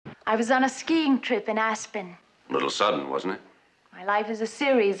I was on a skiing trip in Aspen. A little sudden, wasn't it? My life is a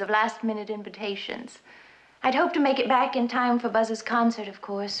series of last-minute invitations. I'd hoped to make it back in time for Buzz's concert, of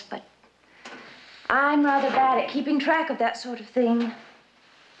course, but I'm rather bad at keeping track of that sort of thing.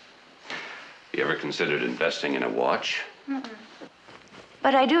 You ever considered investing in a watch? Mm-mm.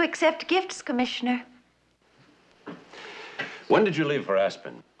 But I do accept gifts, Commissioner. When did you leave for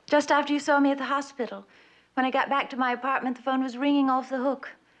Aspen? Just after you saw me at the hospital. When I got back to my apartment, the phone was ringing off the hook.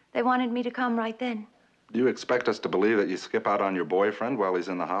 They wanted me to come right then. Do you expect us to believe that you skip out on your boyfriend while he's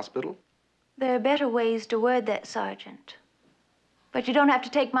in the hospital? There are better ways to word that, Sergeant. But you don't have to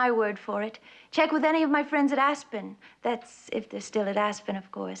take my word for it. Check with any of my friends at Aspen. That's if they're still at Aspen, of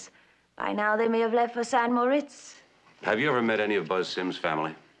course. By now, they may have left for San Moritz. Have you ever met any of Buzz Sims'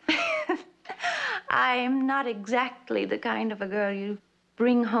 family? I'm not exactly the kind of a girl you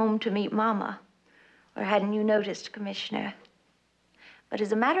bring home to meet Mama. Or hadn't you noticed, Commissioner? But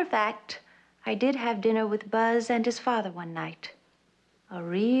as a matter of fact, I did have dinner with Buzz and his father one night. A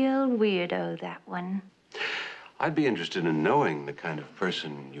real weirdo, that one. I'd be interested in knowing the kind of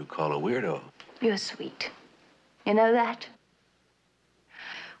person you call a weirdo. You're sweet. You know that?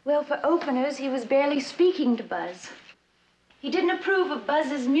 Well, for openers, he was barely speaking to Buzz. He didn't approve of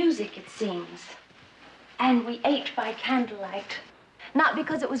Buzz's music, it seems. And we ate by candlelight. Not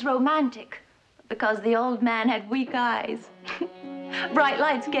because it was romantic, but because the old man had weak eyes. Bright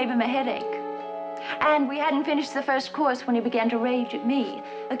lights gave him a headache. And we hadn't finished the first course when he began to rage at me,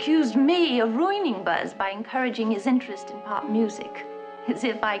 accused me of ruining Buzz by encouraging his interest in pop music. As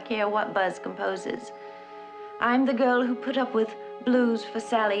if I care what Buzz composes. I'm the girl who put up with Blues for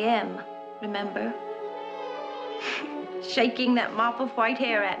Sally M, remember? Shaking that mop of white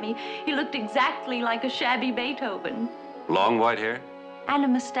hair at me, he looked exactly like a shabby Beethoven. Long white hair? And a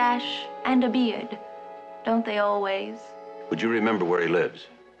mustache and a beard. Don't they always? Would you remember where he lives?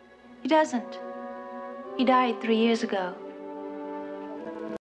 He doesn't. He died 3 years ago.